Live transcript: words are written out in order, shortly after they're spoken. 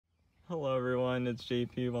Hello everyone, it's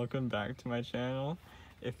JP. Welcome back to my channel.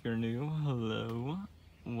 If you're new, hello,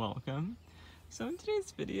 welcome. So in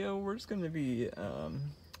today's video, we're just going to be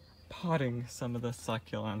potting some of the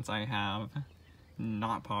succulents I have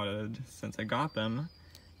not potted since I got them.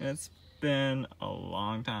 And it's been a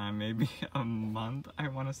long time, maybe a month. I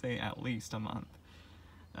want to say at least a month.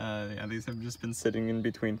 Yeah, these have just been sitting in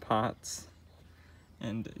between pots.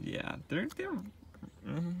 And yeah, they're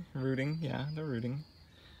rooting. Yeah, they're rooting.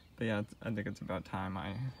 But yeah, I think it's about time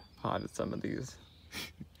I potted some of these.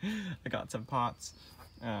 I got some pots,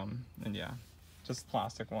 and yeah, just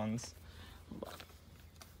plastic ones.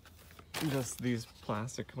 Just these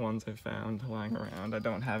plastic ones I found lying around. I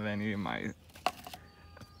don't have any of my,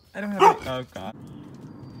 oh god.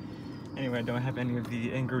 Anyway, I don't have any of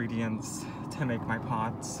the ingredients to make my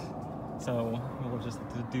pots, so we'll just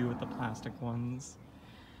have to do with the plastic ones.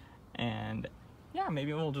 And yeah,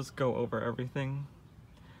 maybe we'll just go over everything.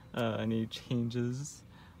 Any changes,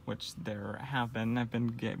 which there have been.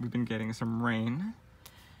 We've been getting some rain,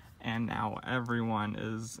 and now everyone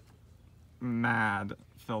is mad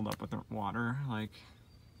filled up with water. Like,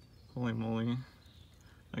 holy moly!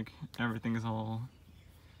 Like everything is all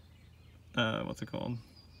what's it called?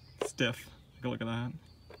 Stiff. Look at that.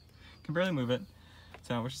 Can barely move it.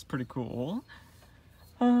 So, which is pretty cool.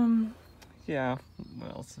 Yeah.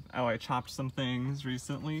 What else? Oh, I chopped some things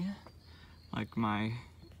recently, like my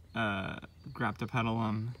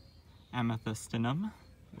Graptopedilum amethystinum,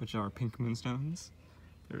 which are pink moonstones.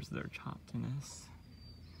 There's their choppedness.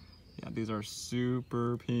 Yeah, these are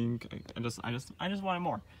super pink. I just wanted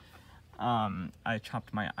more. I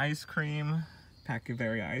chopped my ice cream,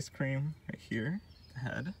 Pachyvaria ice cream, right here, the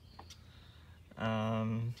head.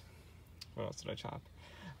 What else did I chop?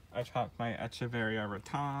 I chopped my Echeveria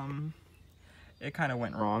ratam. It kind of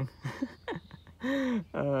went wrong.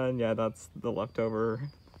 And yeah, that's the leftover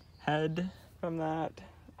head from that.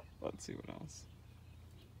 Let's see what else.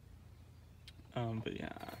 But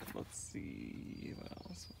yeah, let's see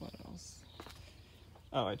what else.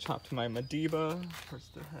 Oh, I chopped my Mediba. Where's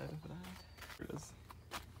the head of that? Here it is.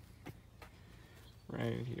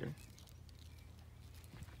 Right here.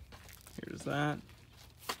 Here's that.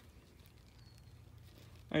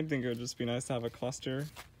 I think it would just be nice to have a cluster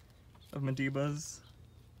of Medibas.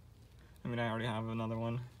 I mean, I already have another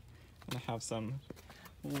one. And I have some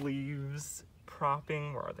leaves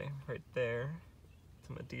propping. Where are they? Right there.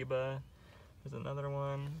 Some Mediba. There's another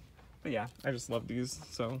one. But yeah, I just love these,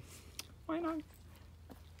 so why not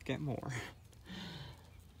get more?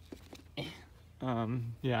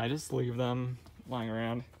 Yeah, I just leave them lying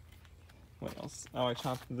around. What else? Oh, I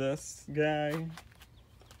chopped this guy,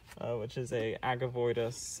 which is a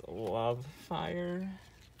Agavoidus love fire.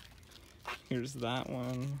 Here's that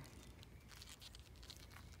one.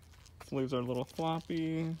 Its leaves are a little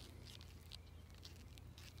floppy.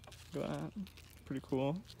 Look at that. Pretty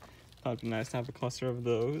cool. Thought it'd be nice to have a cluster of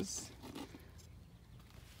those.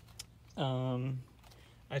 I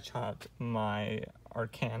chopped my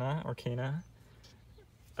Arcana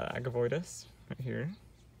Agavoidus right here.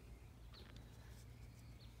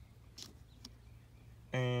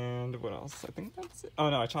 And what else? I think that's it. Oh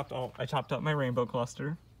no, I chopped up my rainbow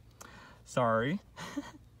cluster. Sorry.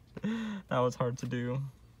 That was hard to do.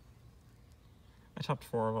 I chopped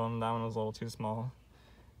 4 of them. That one was a little too small.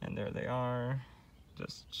 And there they are,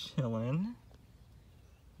 just chilling.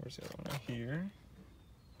 Where's the other one? Right here.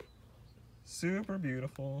 Super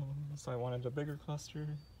beautiful. So I wanted a bigger cluster.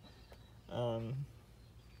 I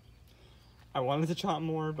wanted to chop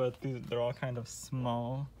more, but they're all kind of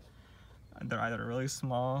small. They're either really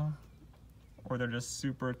small or they're just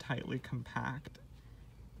super tightly compact,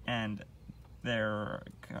 and their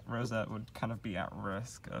rosette would kind of be at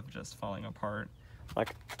risk of just falling apart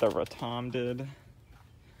like the ratam did.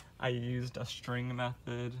 I used a string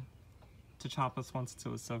method to chop this one since it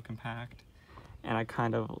was so compact, and I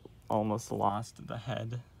kind of almost lost the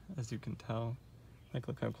head, as you can tell. Like,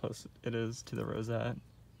 look how close it is to the rosette.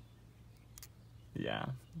 Yeah,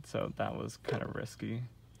 so that was kind of risky.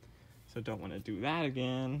 So don't want to do that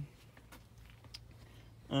again.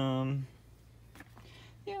 Yeah,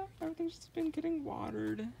 everything's just been getting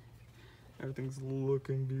watered. Everything's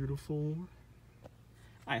looking beautiful.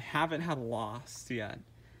 I haven't had loss yet,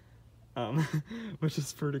 which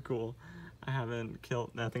is pretty cool. I haven't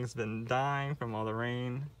killed, nothing's been dying from all the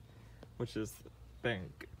rain, which is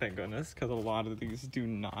thank goodness, because a lot of these do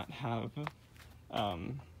not have,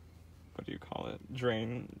 what do you call it,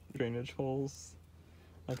 drainage holes.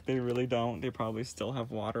 Like, they really don't. They probably still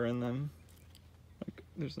have water in them. Like,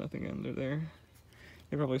 there's nothing under there.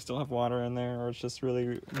 They probably still have water in there, or it's just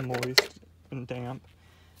really moist and damp.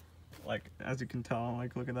 like, as you can tell,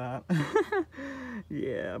 like, look at that.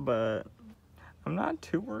 Yeah, but I'm not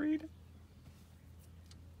too worried.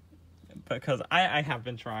 Because I have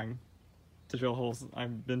been trying to drill holes.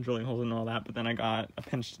 I've been drilling holes and all that, but then I got a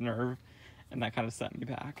pinched nerve, and that kind of set me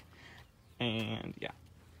back. And yeah.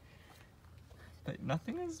 But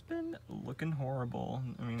nothing has been looking horrible.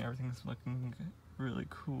 I mean, everything's looking really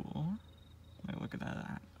cool. Like, look at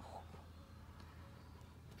that.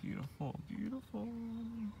 Beautiful, beautiful.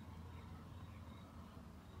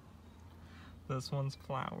 This one's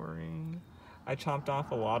flowering. I chopped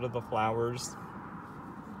off a lot of the flowers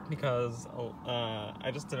because I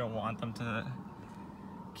just didn't want them to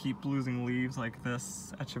keep losing leaves like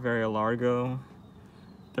this Echeveria largo.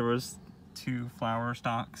 There was 2 flower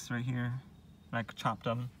stalks right here, and I chopped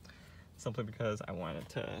them simply because I wanted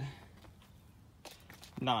to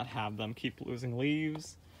not have them keep losing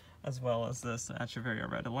leaves, as well as this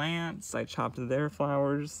Echeveria red lance. I chopped their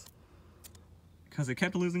flowers because they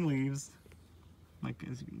kept losing leaves, like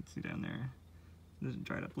as you can see down there, there's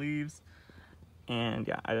dried up leaves. And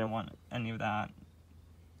yeah, I didn't want any of that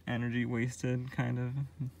energy wasted, kind of.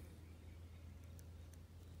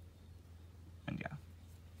 And yeah.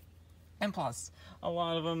 And plus, a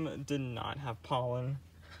lot of them did not have pollen.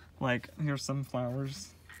 Like, here's some flowers.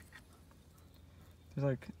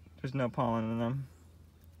 There's no pollen in them.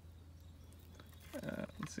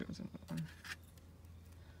 Let's see what's in that one.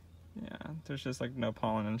 Yeah, there's just like no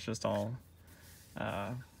pollen, and it's just all,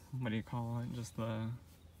 what do you call it? Just the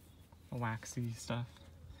waxy stuff.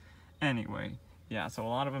 Anyway, yeah, so a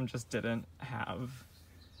lot of them just didn't have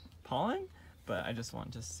pollen, but I just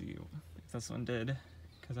wanted to see if this one did,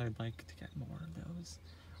 because I'd like to get more of those.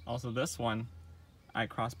 Also, this one I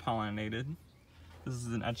cross-pollinated. This is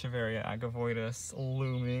an Echeveria agavoides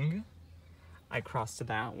looming. I crossed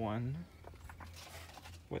that one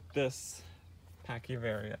with this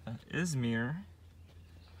Pachyveria Izmir,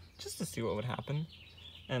 just to see what would happen.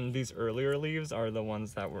 And these earlier leaves are the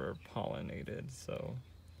ones that were pollinated, so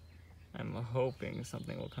I'm hoping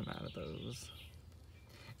something will come out of those.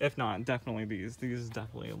 If not, definitely these. These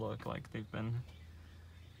definitely look like they've been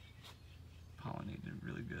pollinated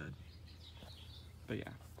really good. But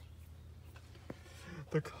yeah.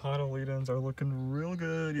 The cotyledons are looking real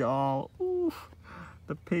good, y'all. Ooh,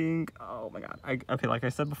 the pink, oh my god. Okay, like I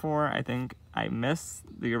said before, I think I miss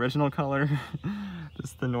the original color.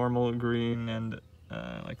 Just the normal green and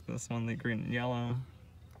like this one, the green and yellow.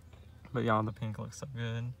 But y'all, the pink looks so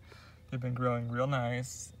good. They've been growing real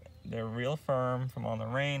nice. They're real firm from all the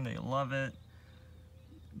rain. They love it.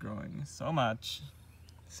 Growing so much,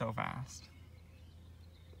 so fast.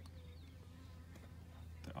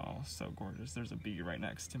 They're all so gorgeous. There's a bee right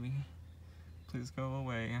next to me. Please go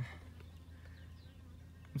away.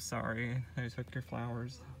 I'm sorry I took your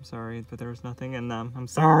flowers. I'm sorry, but there was nothing in them. I'm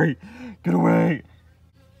sorry. Get away.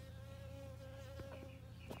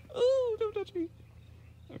 Oh, don't touch me.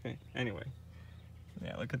 Okay, anyway.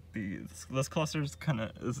 Yeah, look at these. This cluster is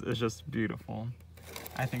just beautiful.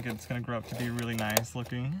 I think it's gonna grow up to be really nice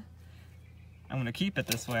looking. I'm gonna keep it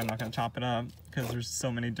this way. I'm not gonna chop it up because there's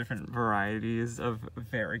so many different varieties of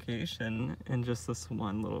variegation in just this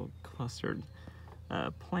one little clustered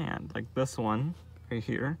plant. Like this one right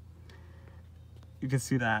here. You can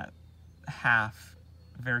see that half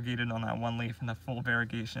variegated on that one leaf and the full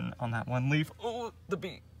variegation on that one leaf. Oh, the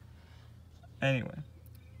bee. Anyway.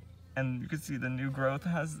 And you can see the new growth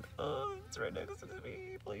has, oh, it's right next to the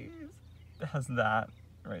bee, please. It has that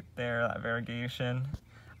right there, that variegation.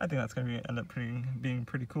 I think that's gonna end up being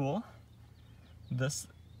pretty cool. This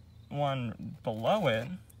one below it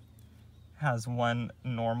has one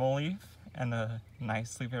normal leaf and a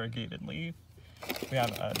nicely variegated leaf. We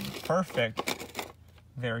have a perfect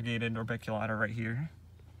variegated orbiculata right here,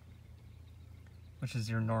 which is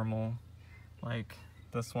your normal, like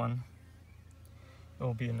this one. It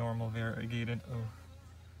will be a normal variegated, oh,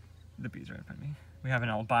 the bee's right in front of me. We have an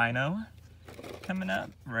albino coming up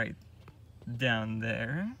right down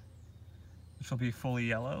there, which will be fully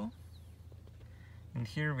yellow. And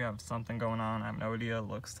here we have something going on. I have no idea. It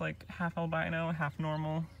looks like half albino, half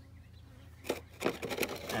normal.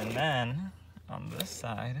 And then on this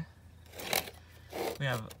side, we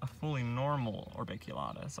have a fully normal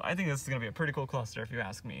orbiculata. So I think this is gonna be a pretty cool cluster if you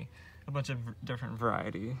ask me. A bunch of different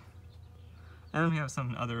variety. And then we have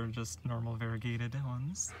some other just normal variegated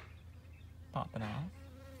ones popping off.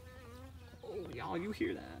 Oh, y'all, you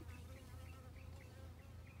hear that?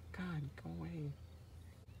 God, go away.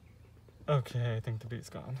 Okay, I think the bee's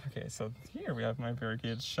gone. Okay, so here we have my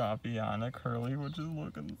variegated Shaviana curly, which is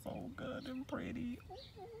looking so good and pretty.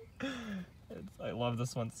 I love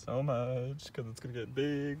this one so much because it's gonna get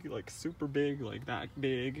big, like super big, like that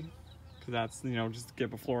big. because that's, you know, just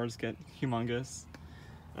floors get humongous.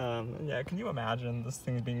 Yeah, can you imagine this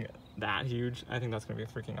thing being that huge? I think that's gonna be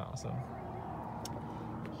freaking awesome.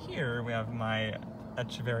 Here we have my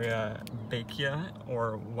Echeveria Bacchia,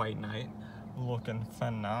 or White Knight, looking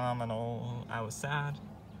phenomenal. I was sad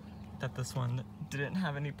that this one didn't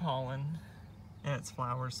have any pollen in its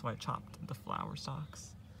flowers, so I chopped the flower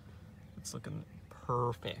stalks. It's looking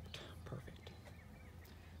perfect, perfect.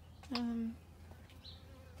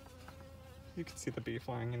 You can see the bee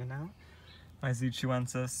flying in and out. My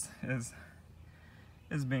Succulents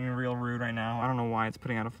is being real rude right now. I don't know why it's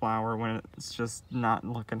putting out a flower when it's just not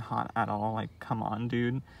looking hot at all. Like, come on,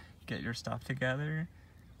 dude. Get your stuff together.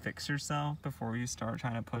 Fix yourself before you start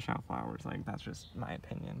trying to push out flowers. Like, that's just my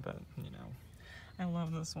opinion, but, you know. I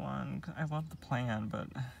love this one. I love the plan, but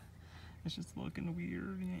it's just looking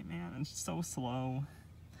weird, man. It's so slow,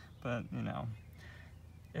 but, you know,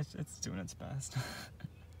 it's doing its best.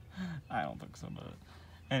 I don't think so, but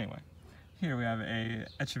anyway. Here we have a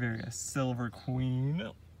Echeveria Silver Queen,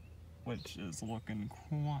 which is looking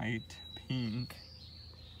quite pink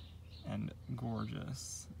and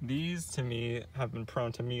gorgeous. These, to me, have been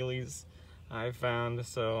prone to mealies, I've found,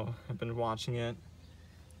 so I've been watching it,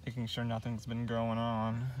 making sure nothing's been going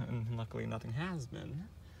on, and luckily nothing has been.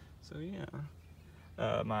 So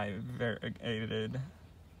yeah. My variegated,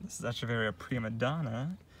 this is Echeveria Prima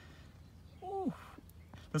Donna. Ooh.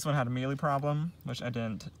 This one had a mealy problem, which I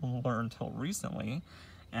didn't learn till recently,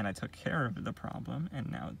 and I took care of the problem, and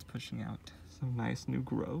now it's pushing out some nice new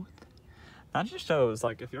growth. That just shows,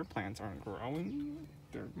 like, if your plants aren't growing,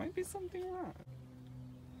 there might be something wrong.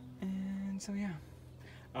 And so, yeah.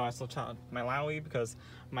 Oh, I still chopped my Lowie because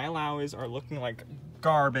my Lowies are looking like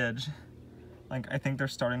garbage. Like, I think they're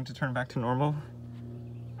starting to turn back to normal.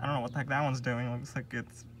 I don't know what the heck that one's doing. It looks like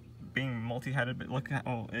it's being multi-headed, but look at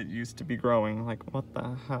how it used to be growing. Like, what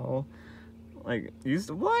the hell? Like,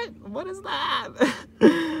 what is that?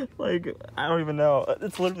 Like, I don't even know.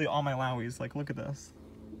 It's literally all my Lowies. Like, look at this.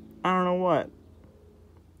 I don't know what,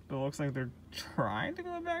 but it looks like they're trying to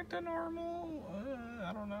go back to normal.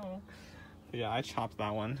 I don't know. But yeah, I chopped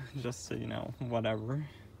that one just to, you know, whatever.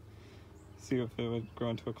 See if it would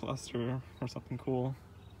grow into a cluster or something cool.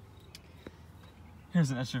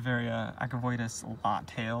 Here's an Echeveria Agavoides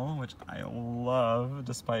Lot-tail, which I love,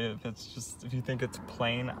 despite if it's just, if you think it's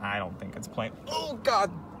plain, I don't think it's plain. Oh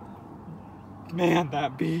God! Man,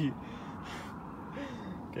 that bee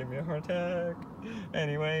gave me a heart attack.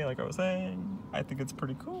 Anyway, like I was saying, I think it's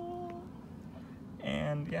pretty cool.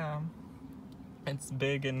 And yeah, it's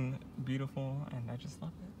big and beautiful, and I just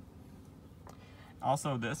love it.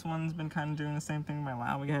 Also, this one's been kind of doing the same thing my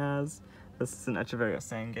Lowie has. This is an Echeveria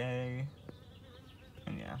Sangay.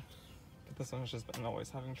 And yeah, but this one's just been always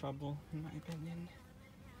having trouble, in my opinion.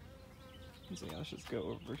 And so yeah, let's just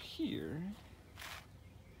go over here.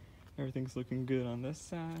 Everything's looking good on this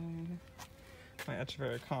side. My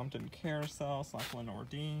Echeveria Compton Carousel /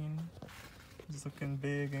 Lenordine is looking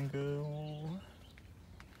big and good.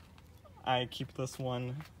 I keep this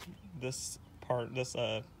one, this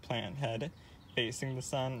plant head facing the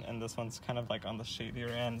sun, and this one's kind of like on the shadier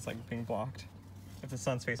end. It's like being blocked. If the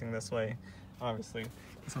sun's facing this way, obviously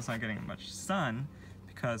this one's not getting much sun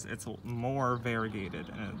because it's more variegated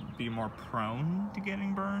and it'd be more prone to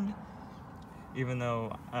getting burned. Even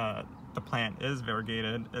though the plant is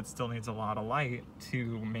variegated, it still needs a lot of light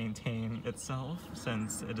to maintain itself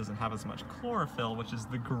since it doesn't have as much chlorophyll, which is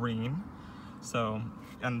the green. So,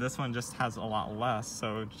 and this one just has a lot less,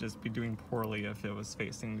 so it'd just be doing poorly if it was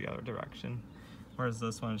facing the other direction. Whereas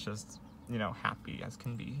this one's just, you know, happy as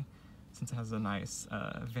can be since it has a nice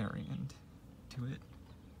variant to it.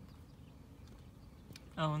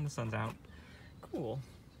 Oh, and the sun's out. Cool.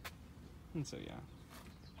 And so yeah,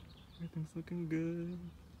 everything's looking good.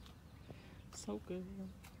 So good.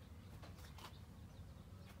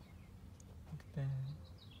 Look at that.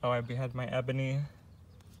 Oh, I had my ebony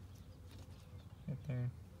right there.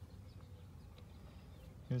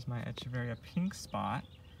 Here's my Echeveria pink spot,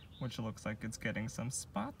 which looks like it's getting some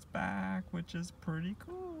spots back, which is pretty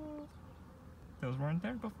cool. Those weren't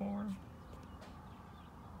there before.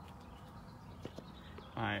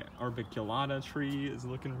 My Orbiculata tree is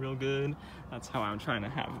looking real good. That's how I'm trying to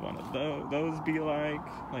have one of those be like.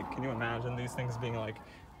 Like, can you imagine these things being like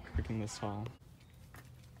freaking this tall?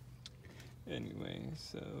 Anyway,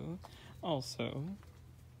 so also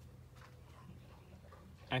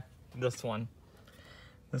this one,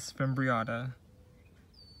 this Variegata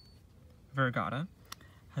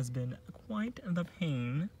has been quite the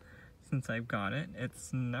pain since I've got it.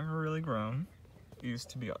 It's never really grown. It used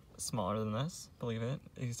to be smaller than this, believe it.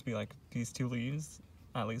 It used to be like these two leaves,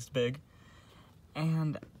 at least big.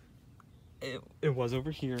 And it was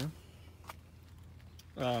over here,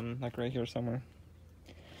 like right here somewhere,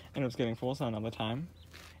 and it was getting full sun all the time,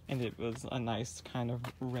 and it was a nice kind of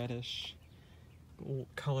reddish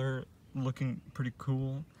color, looking pretty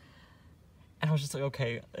cool. And I was just like,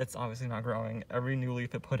 okay, it's obviously not growing. Every new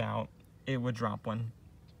leaf it put out, it would drop one.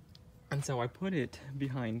 And so I put it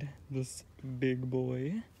behind this big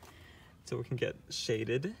boy so it can get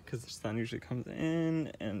shaded, because the sun usually comes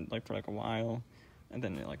in and like for like a while, and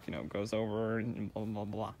then it like, you know, goes over and blah blah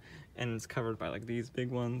blah, and it's covered by like these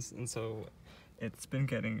big ones. And so it's been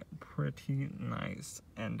getting pretty nice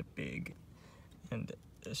and big, and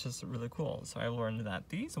it's just really cool. So I learned that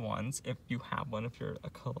these ones, if you have one, if you're a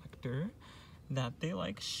collector, that they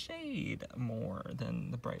like shade more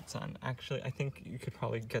than the bright sun. Actually, I think you could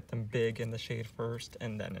probably get them big in the shade first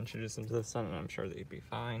and then introduce them to the sun, and I'm sure they'd be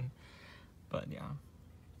fine. But yeah,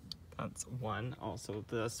 that's one. Also,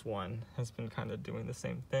 this one has been kind of doing the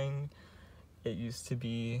same thing. It used to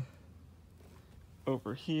be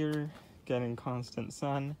over here getting constant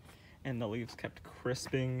sun, and the leaves kept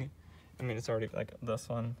crisping. I mean, it's already like this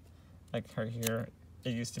one, like right here. It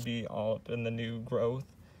used to be all up in the new growth,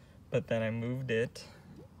 but then I moved it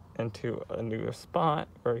into a new spot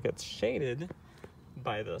where it gets shaded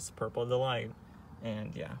by this purple delight.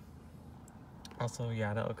 And yeah, also,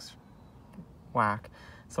 yeah, that looks whack.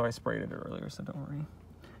 So I sprayed it earlier, so don't worry.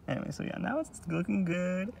 Anyway, so yeah, now it's looking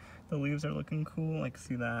good. The leaves are looking cool. Like,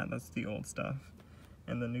 see that? That's the old stuff.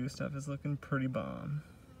 And the new stuff is looking pretty bomb.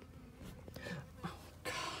 Oh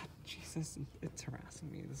God, Jesus, it's harassing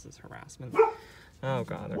me. This is harassment. Oh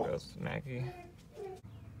God, there goes Maggie.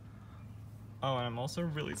 Oh, and I'm also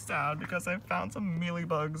really sad because I found some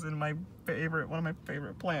mealybugs in my favorite, one of my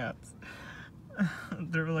favorite plants.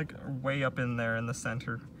 They're like way up in there in the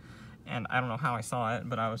center. And I don't know how I saw it,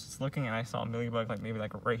 but I was just looking and I saw a mealybug like maybe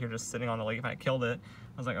like right here just sitting on the leaf, and I killed it.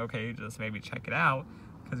 I was like, okay, just maybe check it out,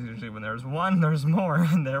 because usually when there's one, there's more,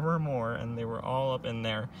 and there were more, and they were all up in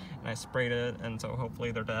there. And I sprayed it, and so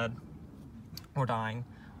hopefully they're dead or dying,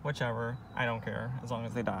 whichever. I don't care as long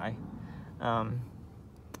as they die.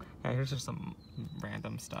 Yeah, here's just some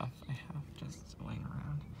random stuff I have just laying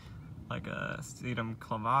around, like a sedum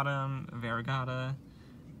clavatum, variegata.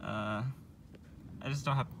 I just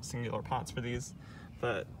don't have singular pots for these,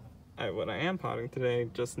 but what I am potting today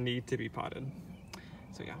just need to be potted.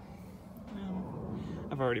 So yeah,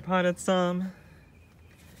 I've already potted some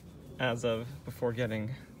as of before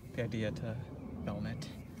getting the idea to film it.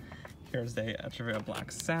 Here's the Echeveria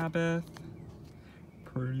Black Sabbath,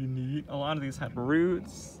 pretty neat. A lot of these had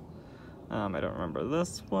roots. I don't remember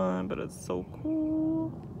this one, but it's so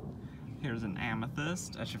cool. Here's an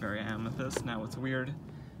amethyst, Echeveria amethyst. Now what's weird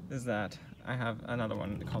is that I have another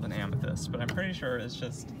one called an amethyst, but I'm pretty sure it's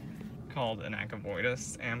just called an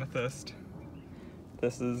Agavoides amethyst.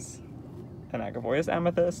 This is an Agavoides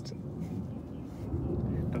amethyst,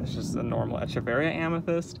 and it's just a normal Echeveria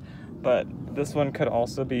amethyst, but this one could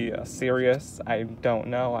also be a Sirius. I don't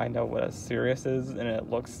know. I know what a Sirius is, and it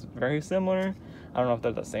looks very similar. I don't know if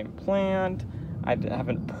they're the same plant. I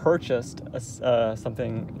haven't purchased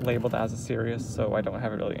something labeled as a Sirius, so I don't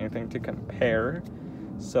have really anything to compare.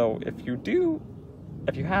 So if you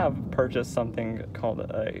have purchased something called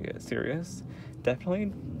a Sirius,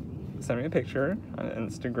 definitely send me a picture on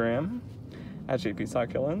Instagram at JP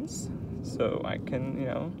Succulents, so I can, you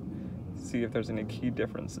know, see if there's any key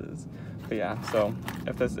differences. But yeah, so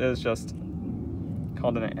if this is just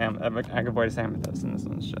called an Agavoides amethyst, and this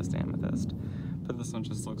one's just amethyst, but this one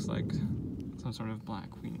just looks like some sort of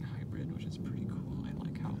black queen hybrid, which is pretty cool. I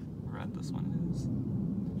like how red this one is.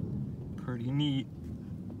 Pretty neat.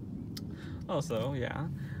 Also, yeah,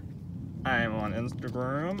 I'm on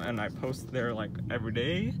Instagram and I post there like every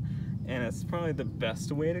day, and it's probably the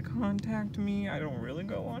best way to contact me. I don't really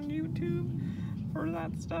go on YouTube for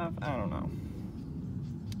that stuff. I don't know.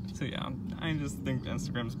 So yeah, I just think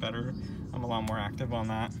Instagram's better. I'm a lot more active on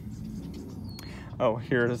that. Oh,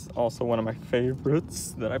 here's also one of my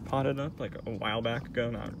favorites that I potted up like a while back ago,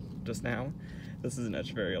 not just now. This is an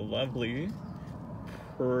Echeveria Lovely.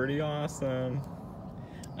 Pretty awesome.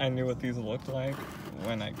 I knew what these looked like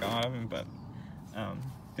when I got them, but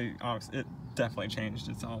it definitely changed.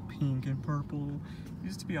 It's all pink and purple. It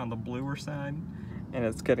used to be on the bluer side, and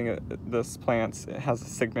it's getting this plant, it has a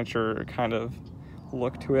signature kind of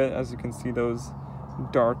look to it. As you can see, those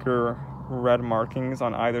darker red markings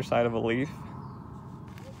on either side of a leaf.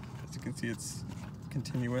 As you can see, it's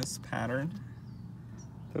continuous pattern.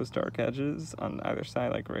 Those dark edges on either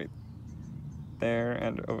side, like right there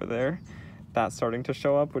and over there. That's starting to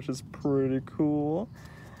show up, which is pretty cool.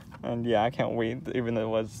 And yeah, I can't wait, even though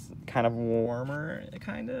it was kind of warmer,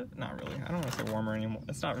 kind of. Not really. I don't want to say warmer anymore.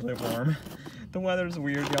 It's not really warm. The weather's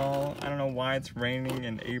weird, y'all. I don't know why it's raining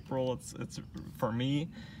in April. It's for me,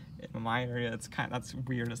 in my area, that's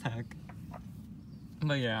weird as heck.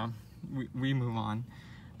 But yeah, we move on.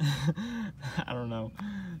 I don't know,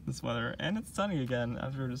 this weather. And it's sunny again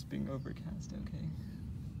after just being overcast, okay.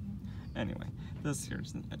 Anyway, this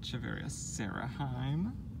here's an Echeveria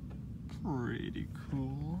Seraheim. Pretty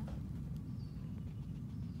cool.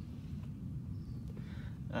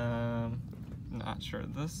 Not sure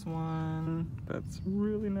this one. That's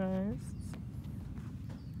really nice.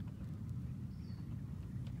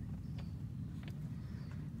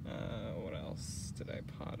 What else did I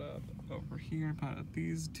pot up over here? I pot up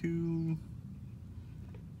these two.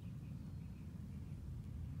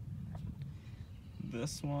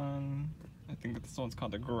 This one, I think this one's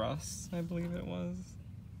called the Gruss, I believe it was.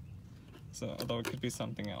 So, although it could be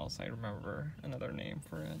something else, I remember another name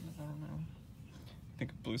for it. I don't know. I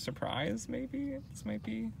think Blue Surprise, maybe? This might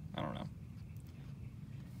be? I don't know.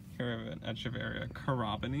 Here we have an Echeveria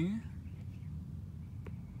Carabini.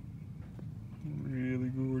 Really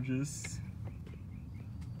gorgeous.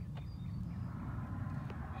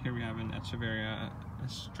 Here we have an Echeveria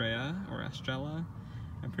Estrella, or Estrella.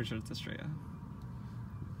 I'm pretty sure it's Estrella.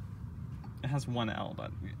 It has one L,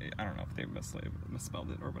 but I don't know if they misspelled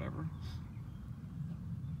it or whatever.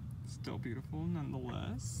 Still beautiful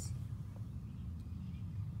nonetheless.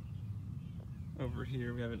 Over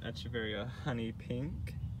here we have an Echeveria Honey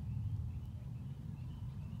Pink.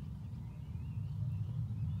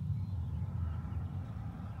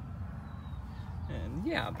 And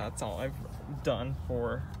yeah, that's all I've done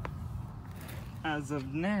for as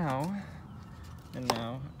of now. And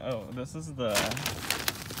now, oh, this is the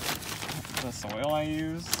soil I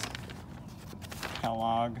use.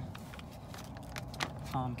 Kellogg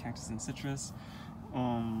Palm Cactus and Citrus.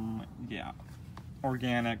 Yeah,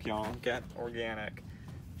 organic, y'all. Get organic.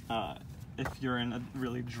 If you're in a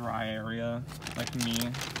really dry area like me,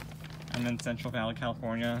 I'm in Central Valley,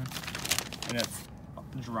 California, and it's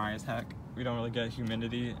dry as heck. We don't really get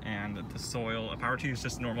humidity, and the soil, if I were to use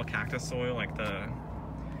just normal cactus soil, like the,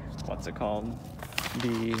 what's it called?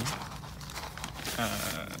 The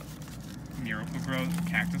Miracle Growth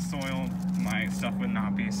cactus soil, my stuff would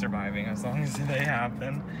not be surviving as long as they have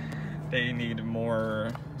been. They need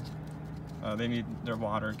more, they need their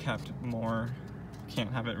water kept more.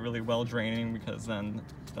 Can't have it really well draining because then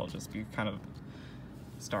they'll just be kind of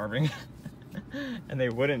starving. And they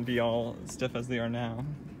wouldn't be all stiff as they are now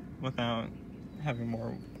without having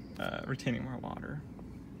more, retaining more water.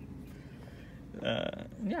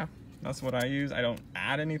 Yeah, that's what I use. I don't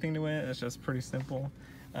add anything to it. It's just pretty simple.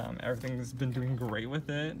 Everything's been doing great with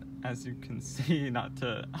it, as you can see. Not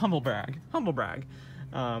to humble brag.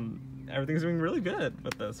 Everything's doing really good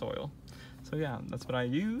with the soil. So yeah, that's what I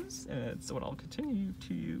use, and it's what I'll continue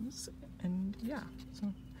to use. And yeah,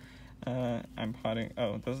 so I'm potting.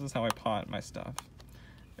 Oh, this is how I pot my stuff.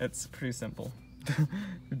 It's pretty simple.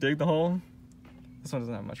 You dig the hole. This one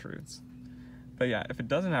doesn't have much roots, but yeah, if it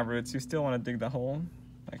doesn't have roots, you still want to dig the hole,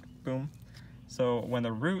 like boom. So when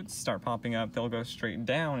the roots start popping up, they'll go straight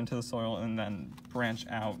down into the soil and then branch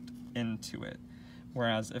out into it.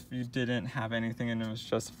 Whereas if you didn't have anything and it was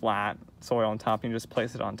just flat soil on top, and you just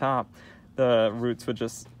place it on top, the roots would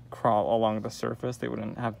just crawl along the surface. They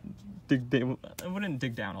wouldn't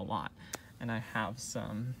dig down a lot. And I have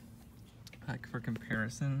some, like for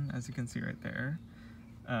comparison, as you can see right there,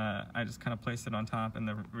 I just kind of placed it on top, and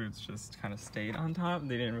the roots just kind of stayed on top.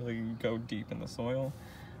 They didn't really go deep in the soil.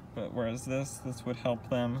 But whereas this would help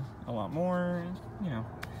them a lot more, you know,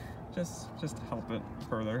 just to help it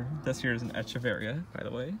further. This here is an Echeveria, by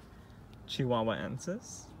the way,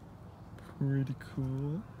 Chihuahuaensis. Pretty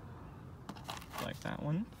cool. Like that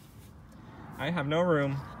one. I have no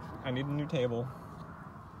room. I need a new table.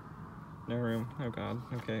 No room. Oh God.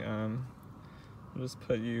 Okay. I'll just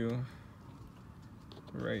put you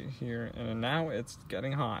right here, and now it's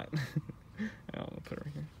getting hot. I'll put it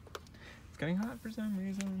right here. It's getting hot for some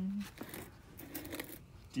reason.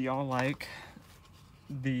 Do y'all like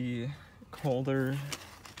the colder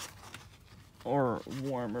or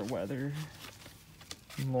warmer weather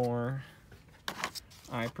more?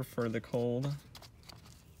 I prefer the cold,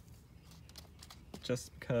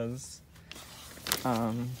 just because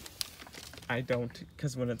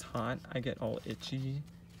because when it's hot, I get all itchy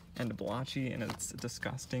and blotchy, and it's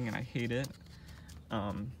disgusting, and I hate it.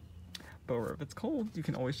 But if it's cold, you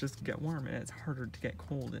can always just get warm, and it's harder to get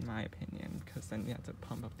cold, in my opinion, because then you have to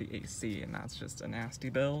pump up the AC, and that's just a nasty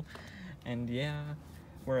bill. And yeah,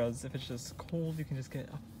 whereas if it's just cold, you can just get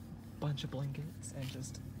a bunch of blankets and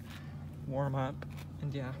just warm up,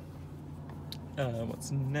 and yeah.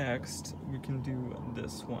 What's next? We can do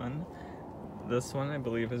this one. This one I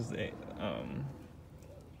believe is a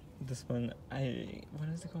this one what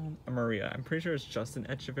is it called? A Maria. I'm pretty sure it's just an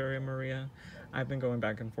Echeverria Maria. I've been going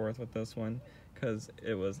back and forth with this one because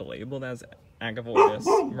it was labeled as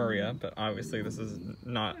Agavoides Maria, but obviously this is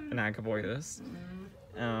not an Agavoides.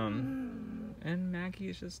 And Maggie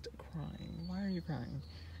is just crying. Why are you crying?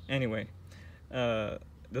 Anyway,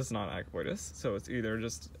 this is not Agavoides, so it's either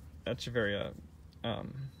just Echeverria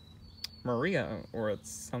Maria, or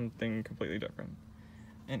it's something completely different.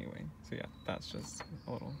 Anyway, so yeah, that's just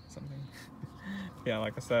a little something. Yeah,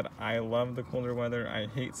 like I said, I love the colder weather. I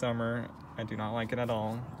hate summer. I do not like it at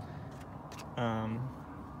all.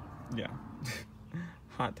 Yeah.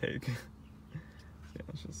 Hot take. Yeah,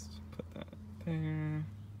 let's just put that there.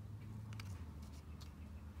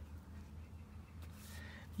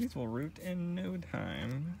 These will root in no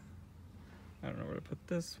time. I don't know where to put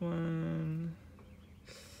this one.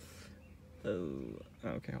 Oh,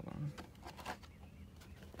 okay, hold on.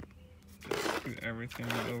 Just do everything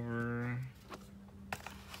over.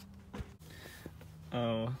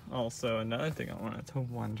 Oh, also another thing I wanted to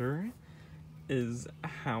wonder is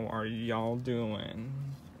how are y'all doing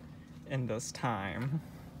in this time?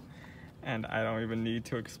 And I don't even need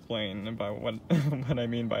to explain about what what I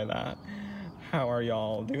mean by that. How are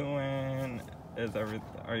y'all doing?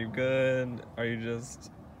 Are you good? Are you just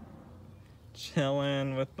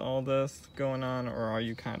chilling with all this going on, or are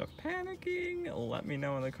you kind of panicking? Let me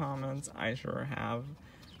know in the comments. I sure have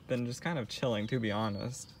been just kind of chilling, to be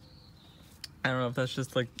honest. I don't know if that's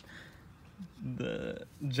just like the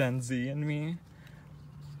Gen Z in me,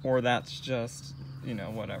 or that's just, you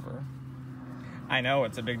know, whatever. I know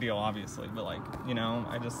it's a big deal, obviously, but like, you know,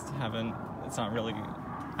 I just haven't, it's not really,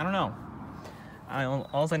 I don't know.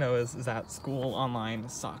 All I know is that school online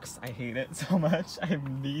sucks. I hate it so much. I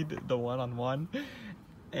need the one-on-one.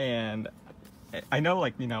 And I know,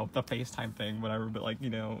 like, you know, the FaceTime thing, whatever, but like, you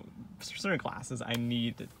know, for certain classes, you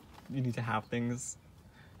need to have things,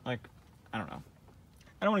 like, I don't know.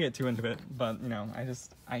 I don't want to get too into it, but, you know,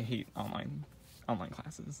 I hate online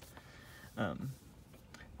classes.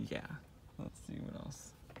 Yeah. Let's see what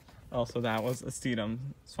else. Also, that was Acetum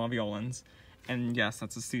Suaviolens. And yes,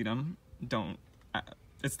 that's Acetum.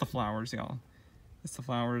 It's the flowers, y'all. It's the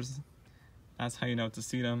flowers. That's how you know it's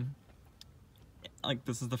Acetum. Like,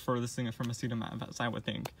 this is the furthest thing from Acetum as I would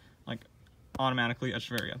think. Like, automatically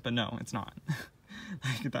Echeverria, but no, it's not.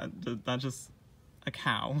 Like, that's just a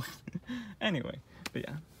cow. Anyway, but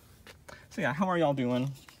yeah. So yeah, how are y'all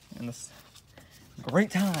doing in this great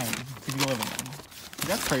time to be living in?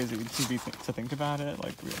 That's crazy to think about it.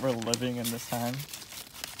 Like, we're living in this time.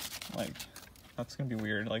 Like, that's gonna be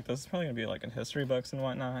weird. Like, this is probably gonna be like in history books and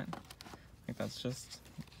whatnot. Like, that's just,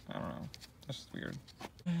 I don't know. That's just weird.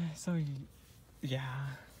 So, yeah.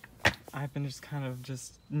 I've been just kind of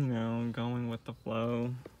just, you know, going with the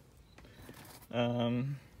flow. We're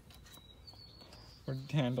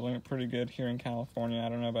handling it pretty good here in California. I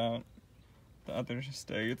don't know about the other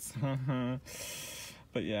states.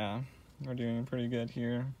 But yeah, we're doing pretty good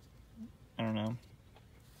here. I don't know.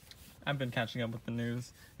 I've been catching up with the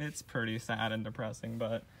news. It's pretty sad and depressing,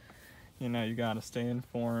 but, you know, you gotta stay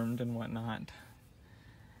informed and whatnot.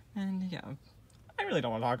 And yeah, I really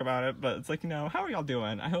don't want to talk about it, but it's like, you know, how are y'all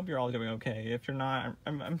doing? I hope you're all doing okay. If you're not,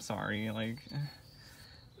 I'm sorry. Like,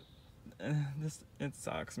 it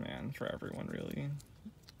sucks, man, for everyone, really.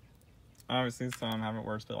 Obviously, some have it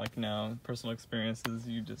worse, but like, no, personal experiences,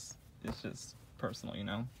 it's just personal, you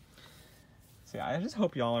know? So yeah, I just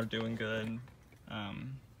hope y'all are doing good.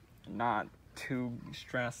 Not too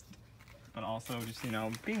stressed, but also just, you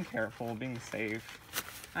know, being careful, being safe.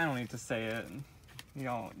 I don't need to say it.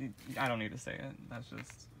 Y'all, I don't need to say it. That's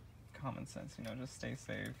just common sense, you know, just stay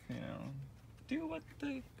safe, you know. Do what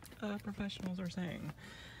the professionals are saying,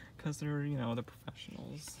 because they're, you know, the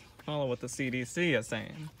professionals. Follow what the CDC is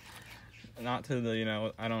saying. Not to the, you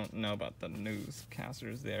know, I don't know about the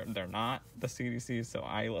newscasters. They're not the CDC, so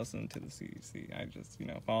I listen to the CDC. I just, you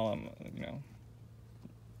know, follow them, you know,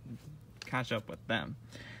 catch up with them.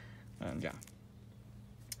 Yeah.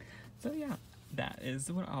 So yeah, that is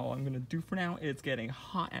all I'm gonna do for now. It's getting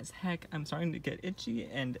hot as heck. I'm starting to get itchy,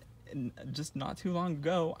 and just not too long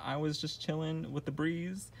ago, I was just chilling with the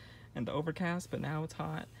breeze and the overcast, but now it's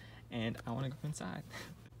hot, and I want to go inside.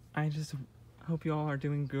 I just hope you all are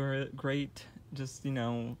doing great. Just, you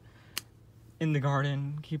know, in the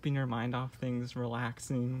garden, keeping your mind off things,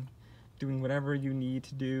 relaxing, doing whatever you need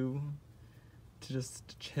to do to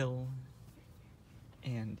just chill.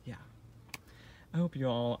 And yeah, I hope you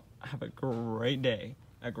all have a great day,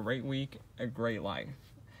 a great week, a great life.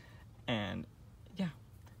 And yeah,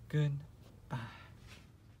 goodbye.